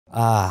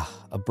A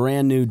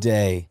brand new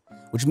day,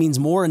 which means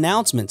more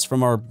announcements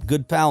from our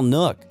good pal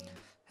Nook.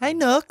 Hey,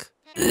 Nook.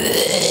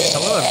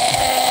 Hello.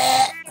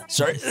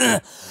 Sorry.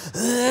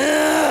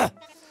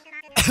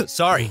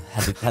 Sorry.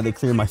 Had to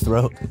clear my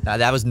throat.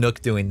 That was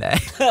Nook doing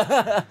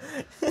that.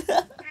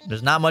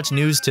 There's not much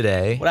news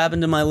today. What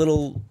happened to my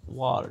little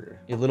water?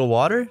 Your little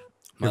water?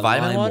 My Your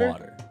vitamin lime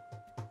water?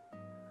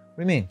 What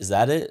do you mean? Is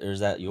that it, or is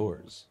that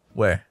yours?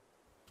 Where?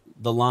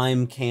 The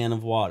lime can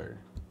of water.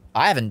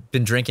 I haven't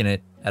been drinking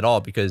it at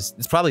all because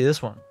it's probably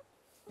this one.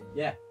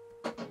 Yeah.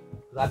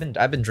 I've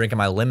been drinking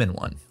my lemon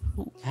one.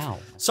 Ooh, ow.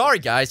 Sorry,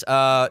 guys.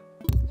 Got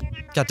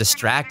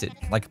distracted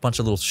like a bunch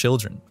of little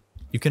children.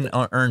 You can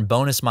earn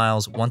bonus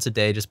miles once a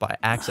day just by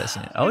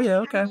accessing it. Oh yeah,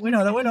 okay. We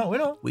know that. We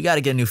know. We got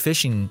to get a new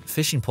fishing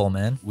pole,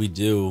 man. We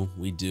do,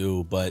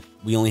 but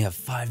we only have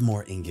 5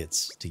 more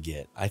ingots to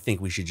get. I think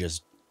we should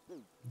just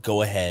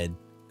go ahead,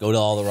 go to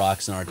all the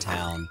rocks in our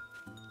town,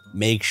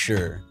 make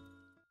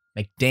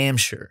damn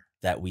sure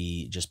that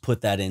we just put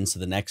that in so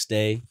the next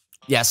day.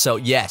 Yeah, so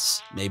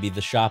yes. Maybe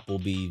the shop will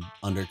be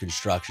under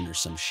construction or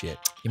some shit.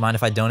 You mind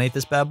if I donate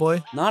this bad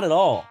boy? Not at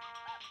all.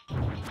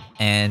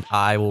 And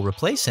I will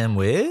replace him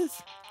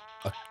with...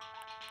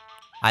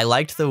 I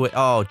liked the way...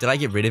 Oh, did I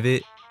get rid of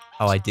it?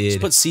 Oh, I did.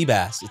 Just put sea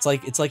bass. It's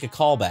like a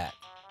callback.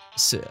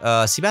 Sea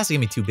bass is gonna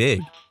be too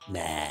big. Nah.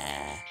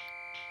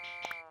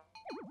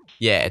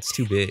 Yeah, it's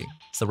too big.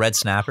 It's the red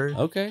snapper.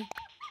 Okay.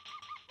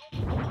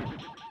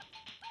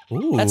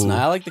 Ooh. That's nice.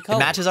 I like the color. It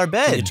matches our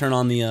bed. Can you turn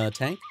on the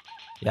tank?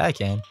 Yeah, I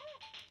can.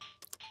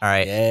 All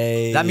right.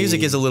 Yay. That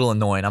music is a little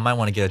annoying. I might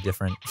want to get a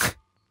different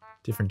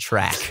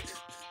track.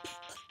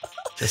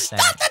 Just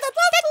saying.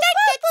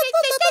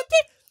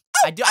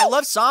 I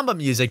love samba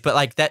music, but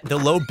like the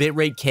low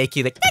bitrate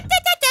cakey, like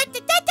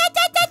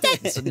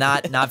it's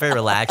not very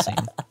relaxing.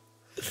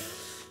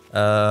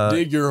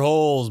 Dig your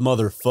holes,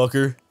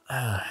 motherfucker.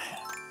 My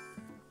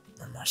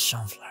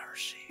sunflower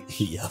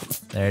seeds. Yep.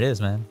 There it is,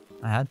 man.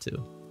 I had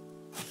to.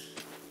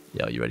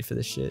 Yo, you ready for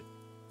this shit?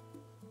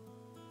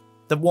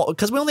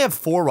 Because we only have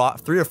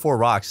 3 or 4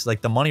 rocks.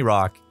 Like the money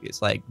rock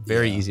is like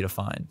very easy to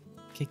find.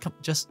 Okay,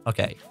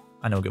 okay.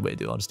 I know a good way to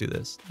do it. I'll just do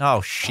this.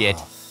 Oh shit.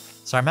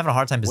 Sorry, I'm having a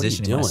hard time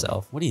positioning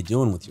myself. What are you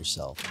doing with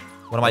yourself?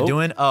 What am I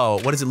doing?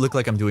 Oh, what does it look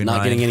like I'm doing?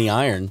 Not getting any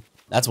iron.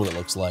 That's what it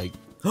looks like.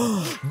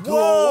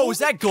 Whoa, is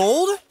that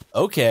gold?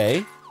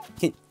 Okay.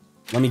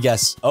 Let me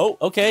guess. Oh,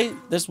 okay.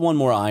 There's one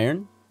more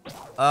iron.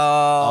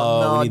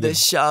 Oh, no, the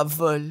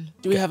shovel.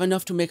 Do we have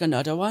enough to make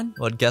another one?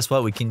 Well, guess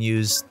what? We can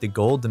use the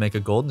gold to make a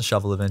golden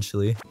shovel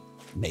eventually.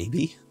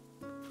 Maybe.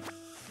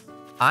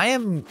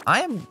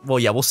 Well,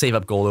 yeah, we'll save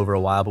up gold over a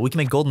while, but we can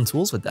make golden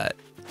tools with that,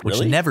 which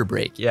Really? never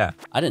break. Yeah.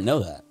 I didn't know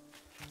that.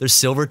 There's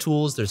silver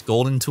tools, there's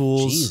golden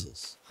tools.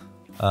 Jesus.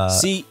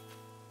 See,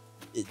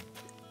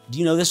 do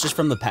you know this just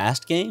from the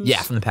past games?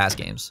 Yeah, from the past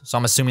games. So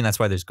I'm assuming that's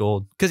why there's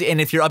gold. And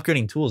if you're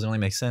upgrading tools, it only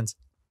makes sense.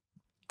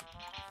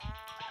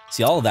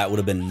 See, all of that would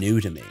have been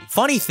new to me.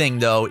 Funny thing,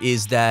 though,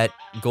 is that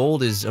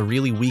gold is a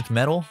really weak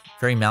metal,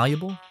 very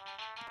malleable.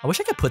 I wish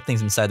I could put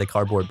things inside the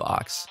cardboard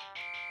box.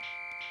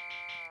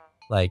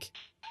 Like,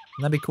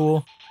 wouldn't that be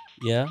cool?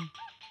 Yeah.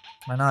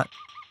 Why not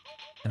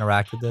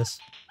interact with this?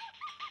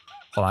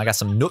 Hold on, I got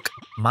some Nook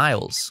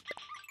miles.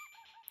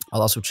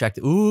 I'll also check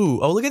the,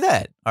 ooh, oh, look at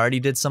that. I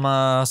already did some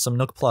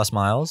Nook Plus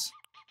miles.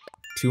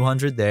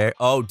 200 there.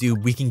 Oh,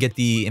 dude, we can get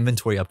the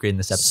inventory upgrade in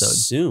this episode.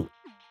 Soon.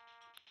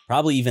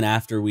 Probably even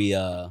after we,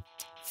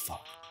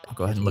 fuck. I'll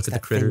go ahead and look at the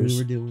critters. We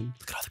were doing?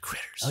 Look at all the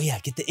critters. Oh yeah,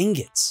 get the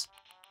ingots.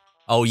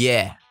 Oh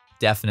yeah,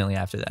 definitely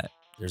after that.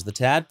 There's the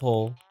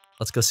tadpole.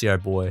 Let's go see our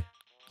boy.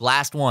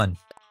 Last one.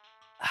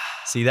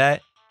 See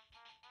that?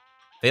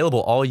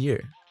 Available all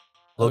year.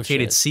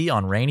 Located C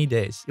on rainy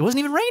days. It wasn't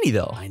even rainy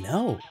though. I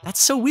know. That's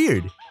so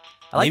weird.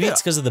 I like Maybe that.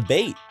 it's because of the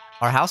bait.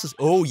 Our house is,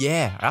 oh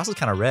yeah, our house is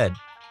kind of red.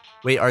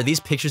 Wait, are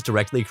these pictures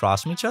directly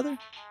across from each other?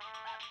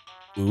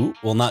 Ooh,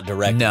 well, not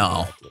directly.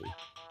 No. Directly.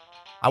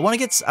 I want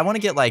to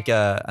get like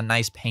a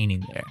nice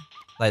painting there,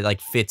 like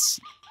fits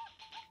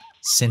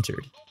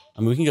centered.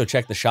 I mean, we can go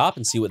check the shop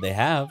and see what they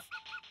have.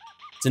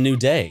 It's a new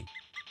day.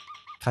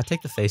 Can I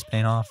take the face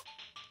paint off?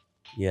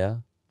 Yeah.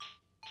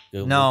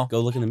 No.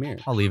 Go look in the mirror.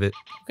 I'll leave it.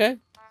 Okay.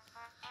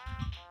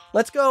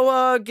 Let's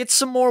go get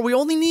some more. We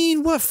only need,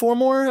 what, 4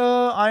 more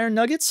iron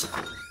nuggets?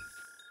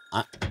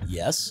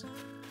 Yes.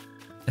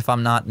 If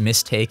I'm not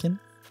mistaken.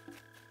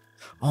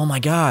 Oh my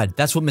god,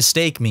 that's what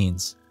mistake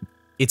means.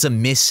 It's a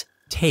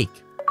mistake.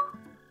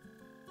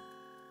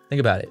 Think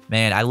about it.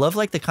 Man, I love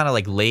like the kind of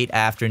like late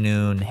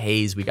afternoon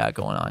haze we got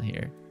going on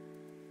here.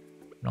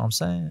 You know what I'm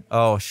saying?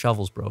 Oh,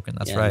 shovel's broken.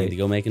 That's right. I need to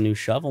go make a new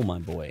shovel, my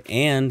boy.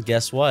 And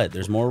guess what?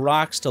 There's more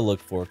rocks to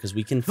look for because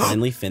we can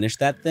finally finish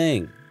that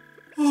thing.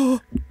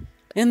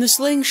 And the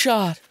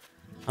slingshot.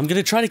 I'm going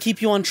to try to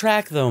keep you on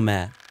track though,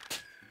 Matt.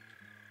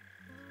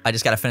 I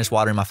just got to finish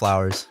watering my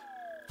flowers.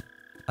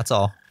 That's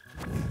all.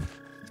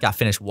 Got to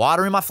finish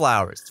watering my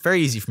flowers. It's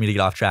very easy for me to get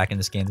off track in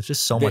this game. There's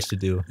just so much to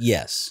do.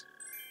 Yes.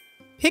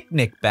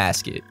 Picnic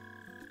basket.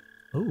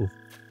 Ooh.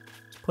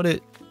 Let's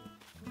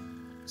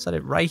set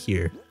it right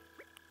here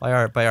by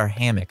our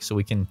hammock so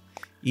we can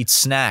eat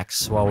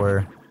snacks while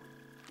we're...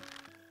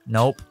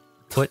 Nope.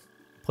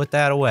 Put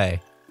that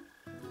away.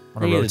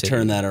 I need to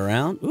turn that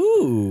around.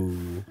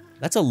 Ooh,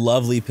 that's a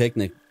lovely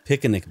picnic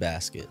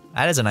basket.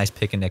 That is a nice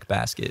picnic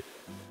basket.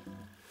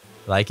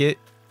 Like it?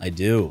 I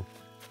do.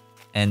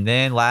 And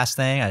then last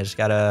thing, I just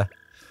gotta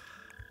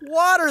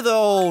water the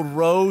old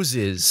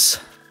roses.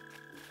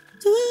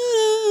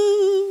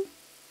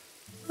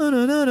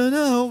 Water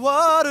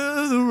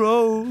the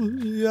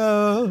rose,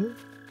 yeah.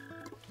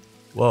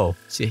 Whoa,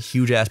 see a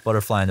huge ass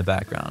butterfly in the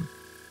background.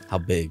 How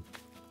big?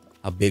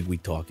 How big we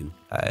talking?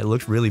 It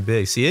looks really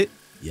big. See it?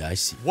 Yeah, I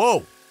see.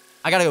 Whoa!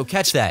 I gotta go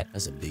catch that.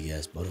 That's a big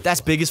ass butterfly.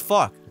 That's big as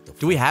fuck.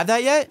 Do we have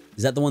that yet?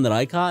 Is that the one that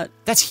I caught?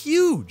 That's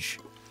huge.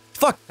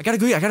 Fuck! I gotta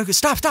go. I gotta go.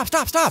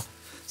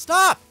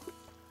 Stop!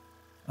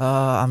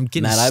 I'm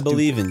getting. Matt, I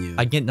believe in you.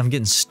 I'm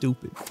getting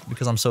stupid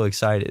because I'm so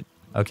excited.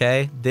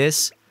 Okay,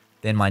 this,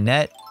 then my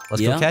net.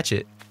 Let's go catch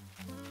it.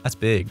 That's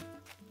big.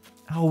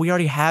 Oh, we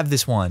already have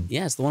this one.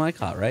 Yeah, it's the one I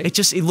caught, right?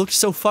 It looks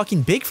so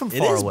fucking big from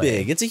far away. It is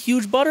big. It's a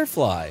huge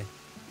butterfly.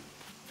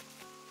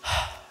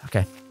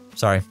 Okay,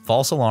 sorry.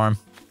 False alarm.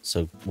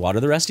 So water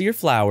the rest of your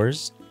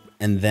flowers,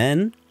 and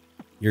then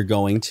you're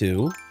going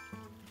to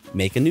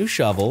make a new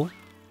shovel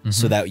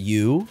so that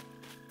you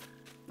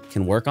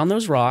can work on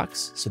those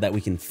rocks so that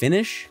we can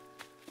finish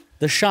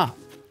the shop.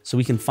 So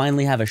we can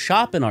finally have a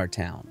shop in our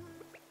town.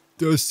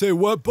 Did I say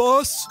what,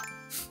 boss?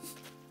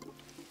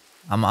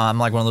 I'm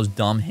like one of those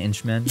dumb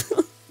henchmen.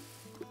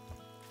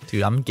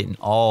 Dude, I'm getting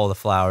all the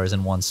flowers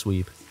in one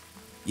sweep.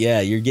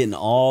 Yeah, you're getting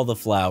all the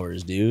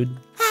flowers, dude.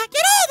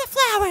 Get all the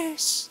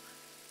flowers!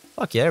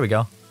 Fuck yeah, there we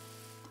go.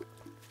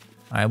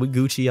 Alright, we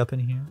Gucci up in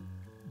here.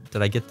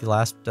 Did I get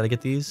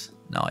these?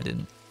 No, I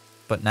didn't.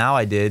 But now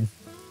I did.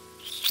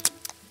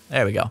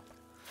 There we go.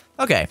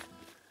 Okay.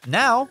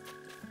 Now,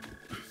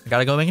 I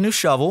gotta go make a new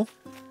shovel.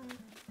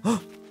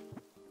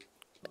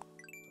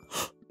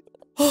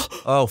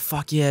 Oh,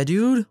 fuck yeah,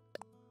 dude.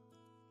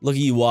 Look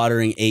at you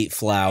watering 8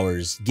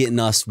 flowers, getting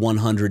us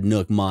 100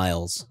 Nook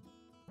miles.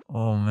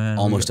 Oh man,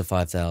 almost to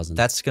 5,000.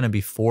 That's gonna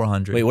be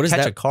 400. Wait, what is catch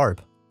that? A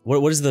carp.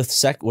 What is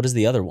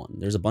the other one?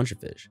 There's a bunch of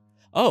fish.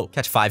 Oh,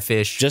 catch 5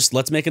 fish. Just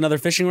let's make another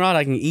fishing rod.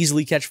 I can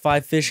easily catch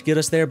 5 fish, get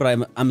us there.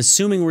 But I'm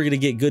assuming we're gonna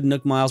get good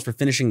Nook miles for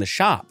finishing the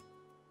shop.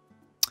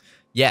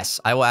 Yes,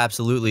 I will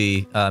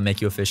absolutely make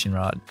you a fishing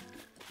rod.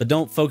 But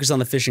don't focus on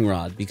the fishing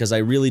rod because I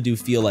really do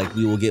feel like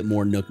we will get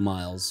more Nook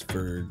miles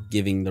for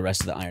giving the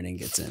rest of the iron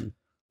ingots in.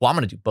 Well, I'm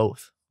gonna do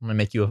both. I'm gonna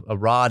make you a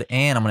rod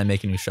and I'm gonna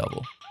make a new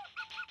shovel.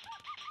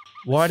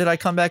 Why did I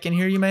come back in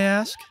here, you may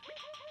ask?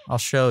 I'll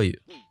show you.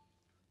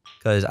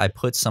 Because I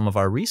put some of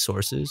our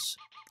resources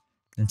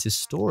into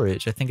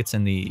storage. I think it's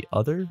in the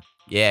other.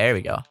 Yeah, there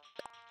we go.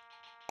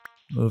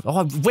 Move.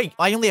 Oh, wait,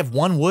 I only have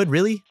 1 wood,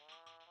 really?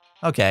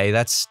 Okay,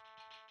 that's...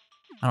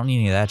 I don't need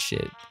any of that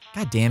shit.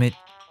 God damn it.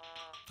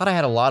 Thought I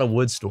had a lot of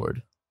wood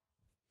stored.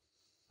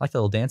 I like the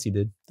little dance you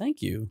did.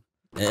 Thank you.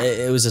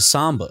 It was a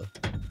samba.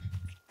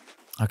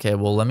 Okay,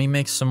 well, let me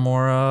make some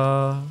more,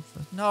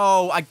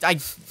 No,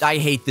 I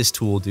hate this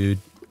tool, dude.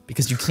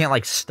 Because you can't,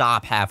 like,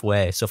 stop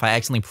halfway. So if I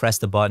accidentally press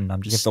the button,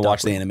 I'm just You have to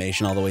watch the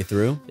animation all the way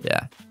through?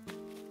 Yeah.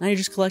 Now you're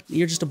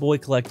just a boy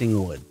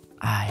collecting wood.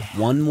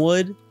 1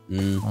 wood?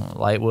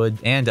 Light wood.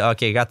 And,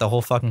 okay, got the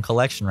whole fucking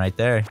collection right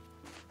there.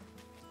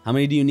 How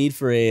many do you need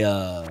for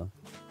a,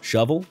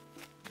 shovel?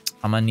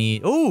 I'm gonna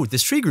need... Oh,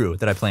 this tree grew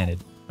that I planted.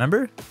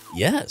 Remember?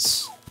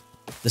 Yes.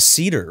 The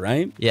cedar,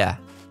 right? Yeah.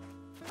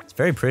 It's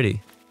very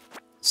pretty.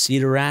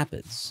 Cedar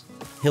Rapids.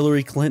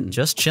 Hillary Clinton.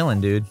 Just chilling,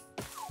 dude.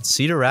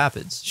 Cedar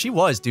Rapids. She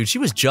was, dude. She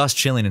was just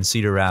chilling in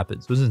Cedar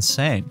Rapids. It was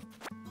insane.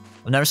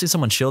 I've never seen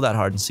someone chill that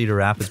hard in Cedar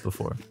Rapids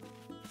before.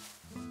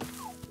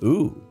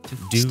 Ooh.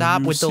 Dude,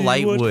 stop with the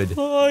light wood.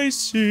 I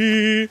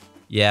see.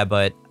 Yeah,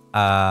 but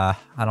I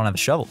don't have a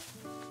shovel.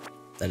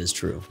 That is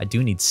true. I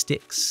do need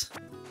sticks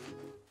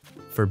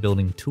for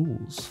building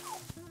tools.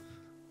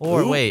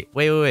 Or wait.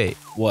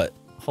 What?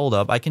 Hold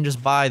up. I can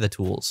just buy the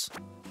tools.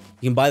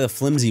 You can buy the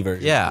flimsy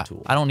version of the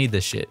tool. I don't need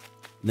this shit.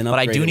 Then but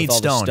I do need all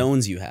stone. The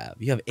stones you have.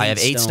 You have 8 I have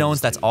 8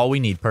 stones. That's all we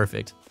need.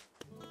 Perfect.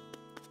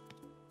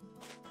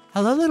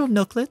 Hello, little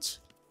nooklets.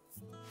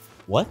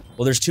 What?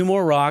 Well, there's 2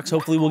 more rocks.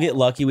 Hopefully we'll get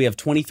lucky. We have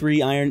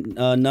 23 iron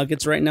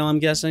nuggets right now, I'm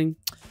guessing.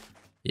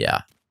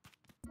 Yeah.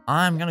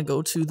 I'm gonna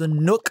go to the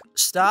Nook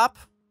stop.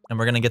 And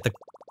we're gonna get the...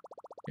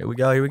 Here we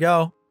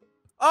go.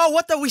 Oh,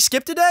 what the? We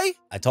skipped a day?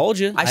 I told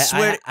you. I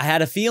swear. I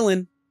had a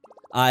feeling.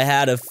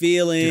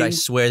 Dude, I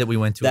swear that we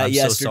went to it. I'm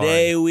yesterday so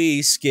sorry.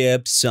 we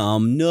skipped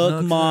some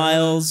Nook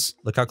miles.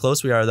 Look how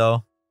close we are,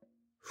 though.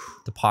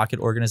 The Pocket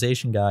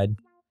Organization Guide.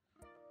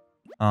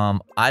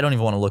 I don't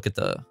even want to look at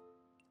the...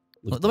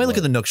 Let me look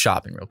at the Nook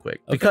shopping real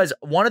quick. Okay. Because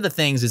one of the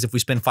things is if we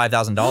spend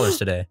 $5,000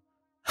 today...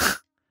 I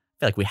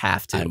feel like we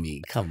have to. I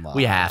mean, come on.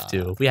 We have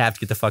to. We have to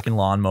get the fucking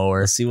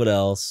lawnmower. Let's see what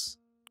else.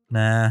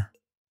 Nah.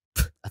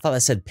 I thought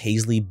that said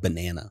Paisley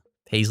Banana.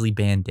 Paisley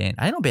Bandana.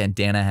 I didn't know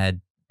Bandana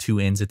had 2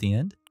 N's at the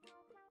end.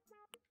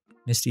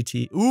 Misty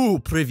Tea. Ooh,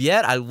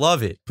 Privyet. I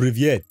love it.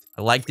 Privyet.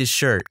 I like this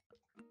shirt.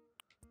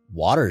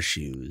 Water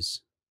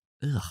shoes.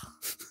 Ugh.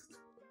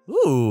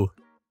 Ooh.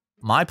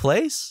 My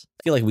place?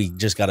 I feel like we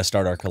just got to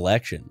start our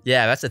collection.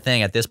 Yeah, that's the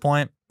thing. At this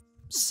point,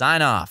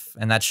 sign off.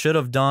 And that should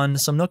have done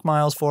some Nook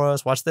miles for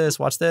us. Watch this.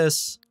 Watch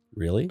this.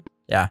 Really?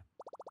 Yeah.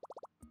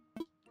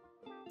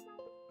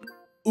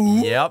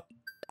 Ooh. Yep.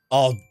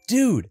 Oh,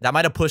 dude. That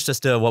might have pushed us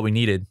to what we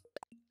needed.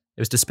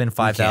 It was to spin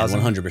 5,000.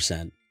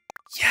 100%.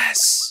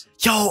 Yes.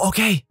 Yo,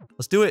 okay.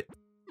 Let's do it.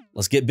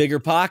 Let's get bigger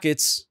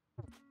pockets.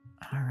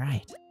 All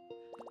right.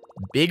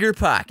 Bigger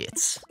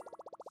pockets.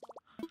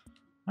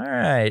 All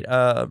right.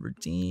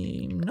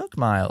 Redeem Nook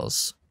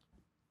miles.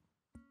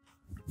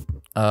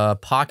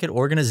 Pocket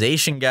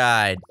organization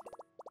guide.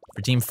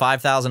 Redeem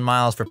 5,000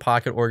 miles for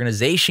pocket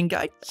organization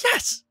guide.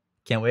 Yes.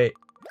 Can't wait.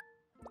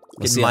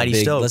 Let's Getting mighty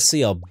stoked. Let's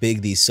see how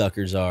big these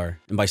suckers are.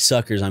 And by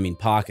suckers, I mean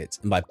pockets.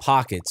 And by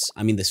pockets,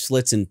 I mean the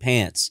slits in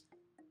pants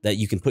that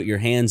you can put your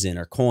hands in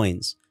are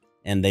coins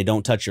and they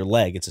don't touch your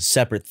leg. It's a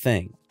separate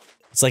thing.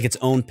 It's like its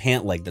own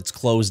pant leg that's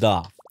closed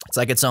off. It's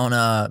like its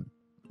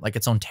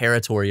own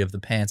territory of the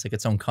pants, like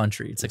its own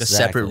country. It's like a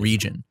separate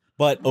region.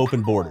 But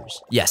open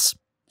borders. Yes.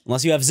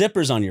 Unless you have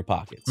zippers on your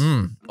pockets.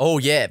 Oh,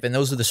 yeah, and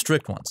those are the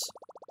strict ones.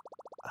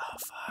 Oh,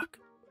 fuck.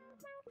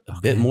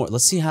 A bit more.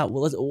 Let's see how,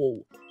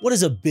 what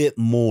is a bit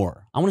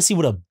more? I want to see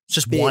what a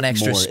Just one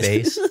extra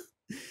space.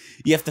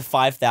 You have to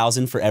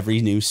 5,000 for every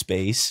new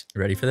space.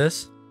 You ready for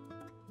this?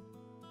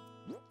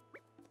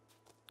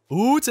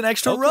 Ooh, it's an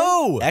extra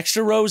row.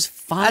 Extra rows,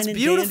 fine. That's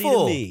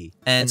beautiful. To me.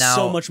 And that's now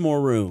so much more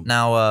room.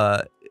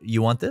 Now,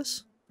 you want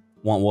this?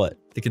 Want what?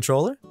 The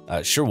controller?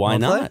 Sure. Why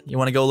not? You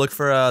want to go look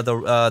for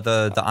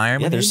the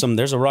iron? Yeah,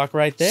 there's a rock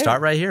right there.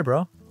 Start right here,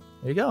 bro.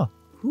 There you go.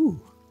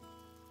 Whew.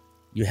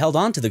 You held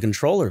on to the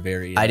controller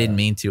very. I didn't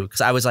mean to,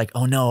 because I was like,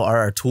 oh no, are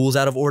our tools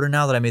out of order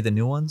now that I made the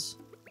new ones?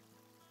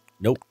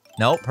 Nope.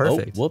 Nope.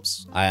 Perfect. Oh,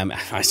 whoops.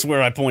 I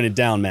swear I pointed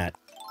down, Matt.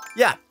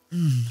 Yeah.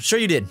 Sure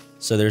you did.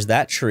 So there's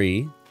that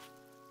tree.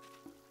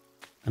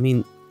 I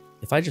mean,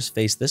 if I just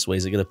face this way,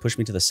 is it going to push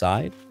me to the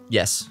side?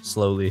 Yes,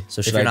 slowly.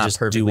 So should I just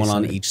do one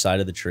on each side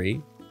of the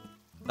tree?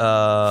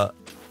 No.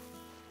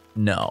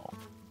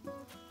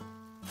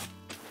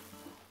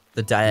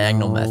 The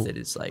diagonal method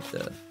is like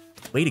the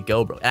way to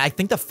go, bro. And I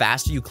think the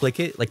faster you click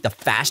it, like the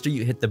faster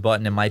you hit the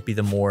button, it might be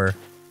the more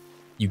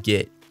you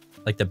get.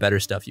 Like the better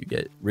stuff you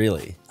get.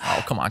 Really?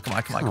 Oh, come on.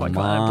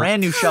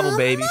 Brand new shovel,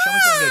 baby. Show me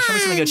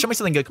something good. Show me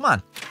something good. Come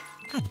on.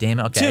 God damn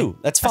it. Okay. 2.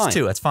 That's fine. That's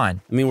 2. That's fine.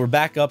 I mean, we're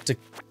back up to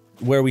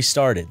where we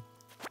started.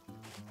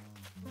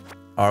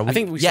 Are we? I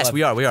think we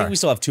we are. I think we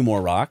still have 2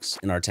 more rocks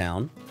in our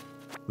town.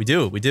 We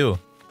do.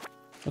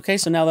 Okay,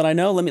 so now that I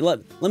know, let me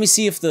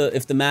see if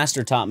the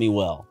master taught me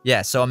well.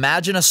 Yeah, so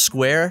imagine a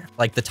square,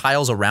 like the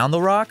tiles around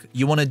the rock.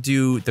 You want to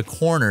do the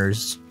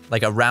corners,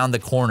 like around the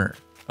corner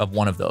of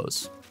one of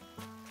those.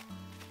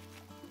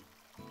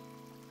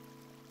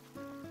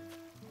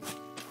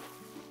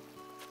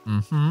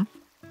 And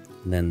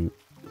then.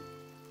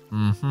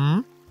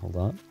 Hold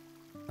on.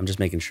 I'm just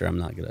making sure I'm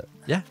not gonna.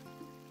 Yeah.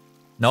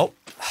 Nope.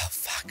 Oh,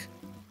 fuck.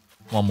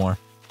 One more.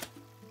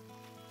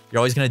 You're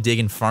always gonna dig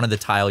in front of the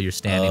tile you're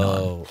standing on.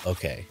 Oh,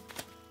 okay.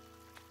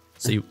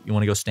 So you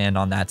want to go stand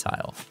on that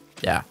tile.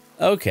 Yeah.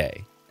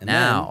 Okay. And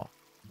now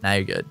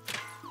you're good.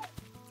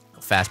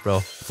 Go fast,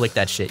 bro. Flick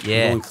that shit.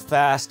 Yeah. Going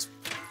fast.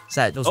 Is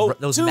that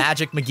those 2.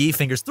 magic McGee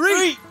fingers?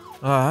 3.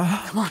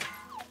 Come on.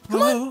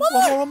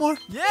 One more.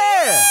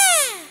 Yeah.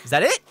 Is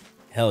that it?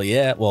 Hell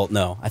yeah. Well,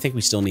 no. I think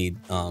we still need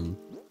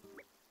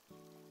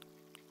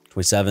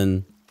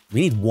 27.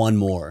 We need 1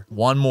 more.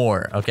 1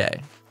 more. Okay.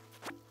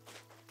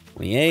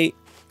 28,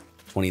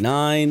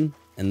 29,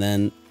 and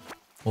then.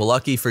 Well,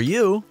 lucky for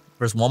you,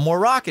 there's 1 more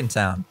rock in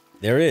town.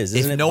 There is.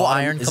 If no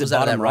iron comes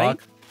out of that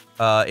rock,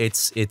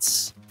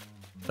 it's.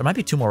 There might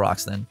be 2 more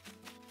rocks then.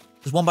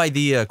 There's one by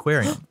the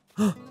aquarium.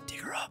 Dig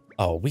her up.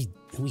 Oh, we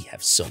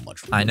have so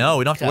much room. I know.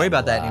 We don't have to worry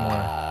about that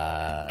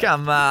anymore.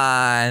 Come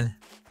on.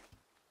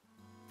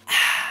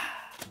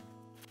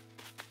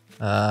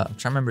 I'm trying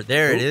to remember.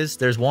 There it is.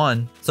 There's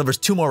 1. So there's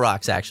 2 more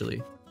rocks,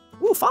 actually.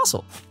 Ooh,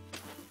 fossil.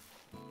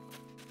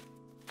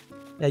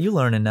 Yeah, you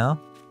learning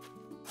now.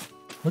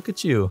 Look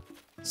at you.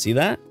 See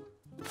that?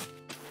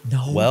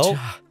 No. Well,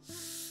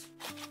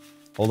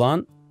 hold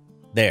on.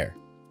 There.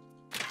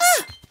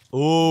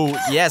 Ooh,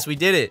 yes, we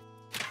did it.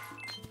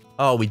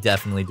 Oh, we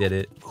definitely did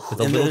it. With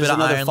a little bit of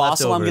iron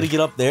fossil left over. I'm going to get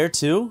up there,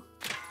 too?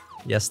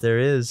 Yes, there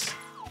is.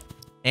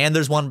 And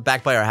there's one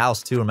back by our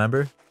house, too,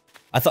 remember?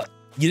 I thought...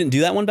 You didn't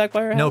do that one back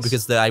by our house? No,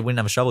 because I wouldn't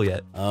have a shovel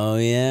yet. Oh,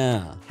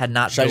 yeah. Had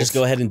not. Should I just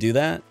go ahead and do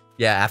that?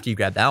 Yeah, after you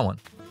grab that one.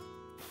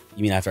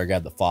 You mean after I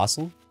grab the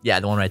fossil? Yeah,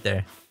 the one right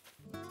there.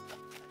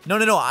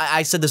 No.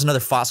 I said there's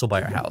another fossil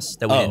by our house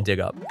that we didn't dig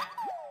up.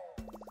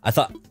 I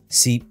thought...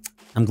 See,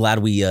 I'm glad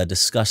we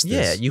discussed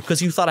this. Yeah,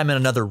 because you thought I meant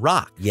another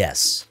rock.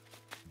 Yes.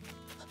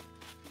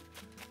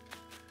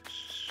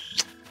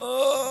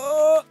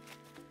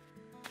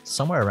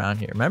 Somewhere around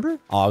here, remember?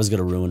 Oh, I was going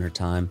to ruin her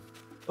time.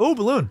 Oh,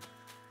 balloon.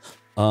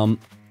 Oh,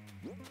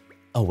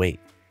 wait.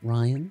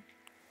 Ryan?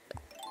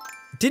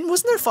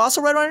 Wasn't there a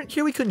fossil right around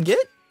here we couldn't get?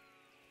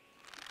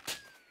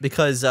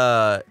 Because,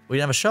 we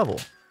didn't have a shovel.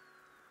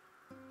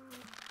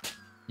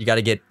 You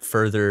gotta get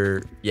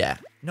further, yeah.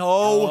 No.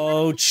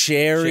 Oh,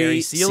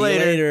 Cherry. See you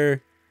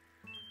later.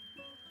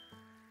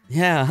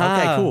 Yeah.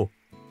 Okay, cool.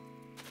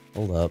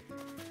 Hold up.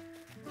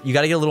 You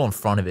got to get a little in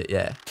front of it.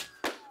 Yeah.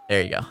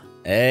 There you go.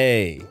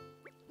 Hey.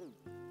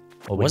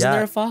 What Wasn't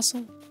there a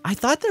fossil? I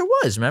thought there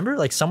was. Remember,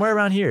 like somewhere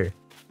around here.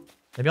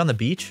 Maybe on the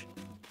beach.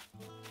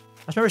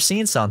 I remember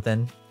seeing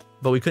something,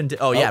 but we couldn't.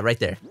 Oh yeah, right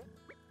there.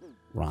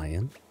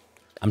 Ryan,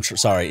 I'm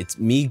sorry. It's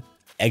me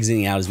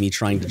exiting out. Is me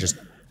trying to just.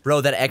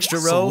 Bro, that extra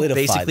row. Solidify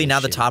Basically, this now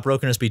the shit. top row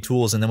can just be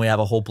tools, and then we have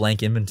a whole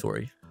blank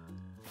inventory.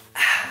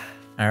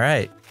 All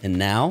right. And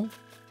now,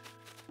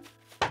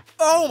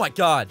 Oh my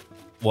god,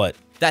 what?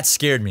 that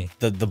scared me.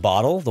 The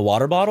bottle, the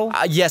water bottle.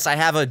 Yes, I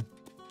have a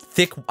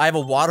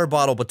water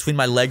bottle between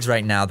my legs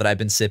right now that I've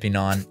been sipping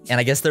on, and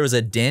I guess there was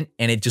a dent,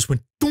 and it just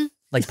went boom,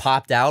 like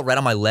popped out right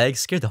on my leg.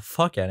 Scared the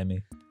fuck out of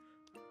me.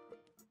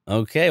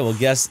 Okay, well,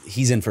 guess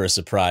he's in for a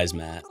surprise,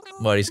 Matt.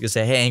 What, he's gonna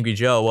say, hey, Angry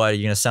Joe, what, are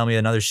you gonna sell me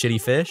another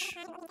shitty fish?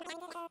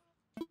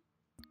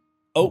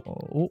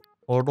 Oh.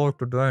 I'd like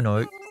to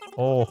donate.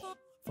 Oh,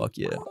 fuck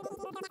yeah.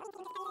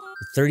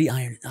 30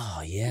 iron.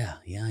 Oh, yeah.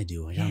 Yeah, I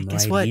do. I got 'em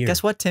Guess right what? here.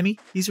 Guess what, Timmy?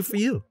 These are for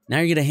you. Now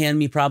you're going to hand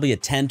me probably a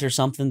tent or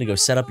something to go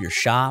set up your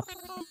shop.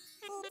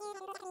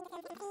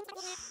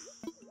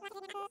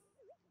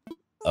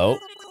 Oh.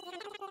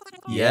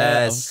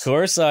 Yeah, Yes. of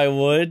course I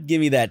would. Give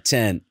me that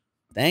tent.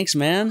 Thanks,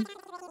 man.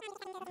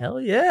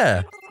 Hell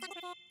yeah.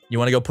 You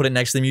want to go put it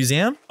next to the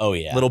museum? Oh,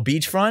 yeah. Little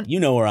beachfront?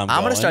 You know where I'm going.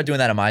 I'm going to start doing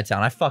that in my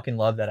town. I fucking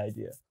love that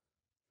idea.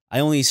 I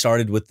only,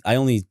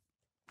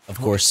 of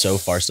course, so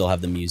far still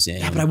have the museum.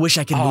 Yeah, but I wish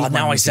I could Oh, move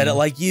now my I said it museum.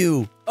 like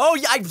you. Oh,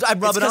 yeah, I rub It's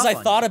it because off I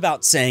on thought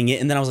about saying it,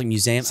 and then I was like,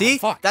 museum? See? Oh,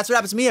 fuck. That's what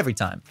happens to me every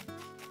time.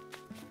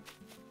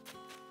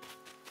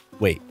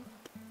 Wait.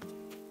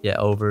 Yeah,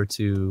 over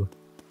to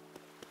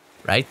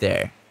right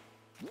there.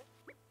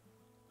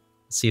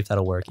 Let's see if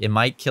that'll work. It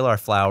might kill our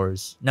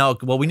flowers. No,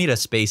 well, we need a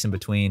space in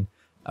between.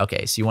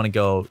 Okay, so you want to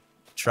go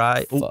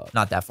try... Ooh, Fuck.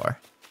 not that far.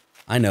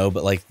 I know,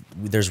 but, like,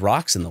 there's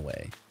rocks in the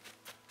way.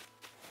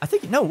 I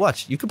think... No,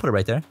 watch. You can put it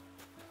right there.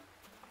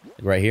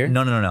 Like right here?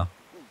 No. Let me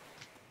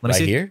right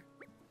see. here?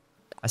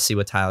 I see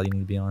what tile you need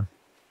to be on.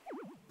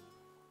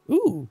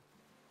 Ooh.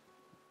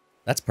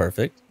 That's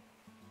perfect.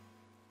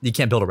 You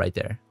can't build it right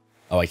there.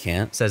 Oh, I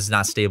can't? It says it's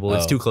not stable.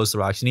 It's Oh. too close to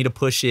the rocks. You need to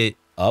push it...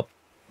 Up?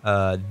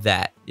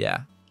 That.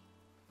 Yeah.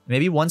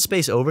 Maybe one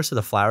space over so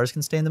the flowers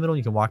can stay in the middle and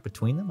you can walk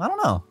between them? I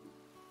don't know.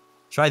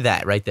 Try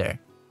that right there.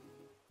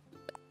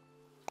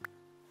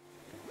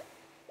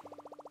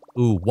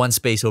 Ooh, one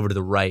space over to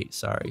the right.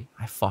 Sorry.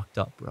 I fucked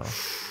up, bro.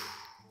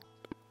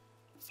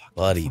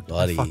 Buddy.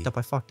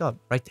 I fucked up.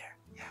 Right there.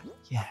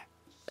 Yeah.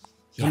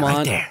 Come right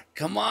on. there.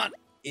 Come on.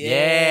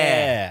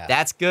 Yeah.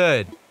 That's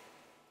good.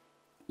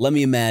 Let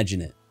me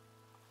imagine it.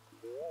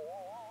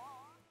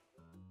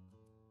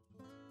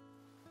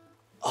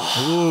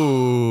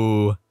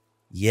 Ooh.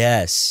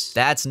 Yes.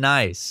 That's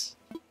nice.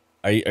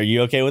 Are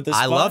you okay with this?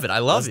 I spot? love it.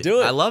 Let's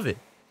do it. I love it.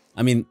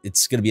 I mean,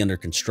 it's going to be under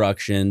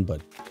construction,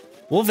 but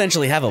we'll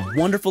eventually have a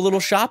wonderful little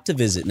shop to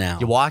visit now.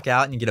 You walk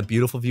out and you get a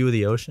beautiful view of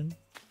the ocean.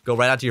 Go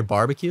right out to your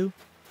barbecue.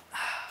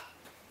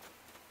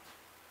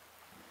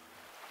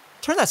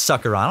 Turn that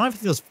sucker on. I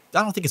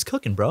don't think it's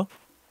cooking, bro.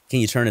 Can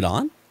you turn it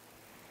on?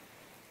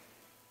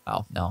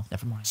 Oh, no.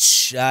 Never mind.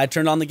 Shh, I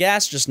turned on the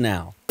gas just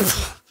now.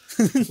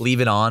 Leave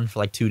it on for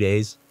like 2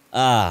 days.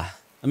 I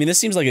mean, this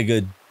seems like a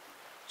good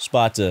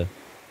spot to...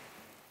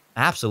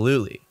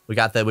 Absolutely. We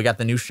got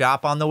the new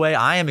shop on the way.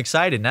 I am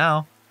excited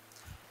now.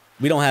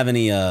 We don't have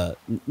any,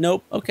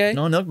 nope, okay.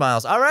 No Nook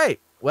miles. All right.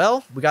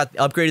 Well, we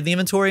upgraded the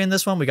inventory in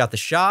this one. We got the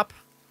shop.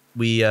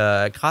 We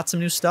caught some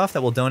new stuff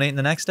that we'll donate in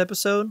the next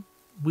episode.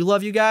 We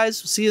love you guys.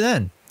 See you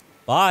then.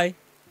 Bye.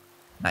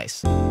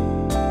 Nice.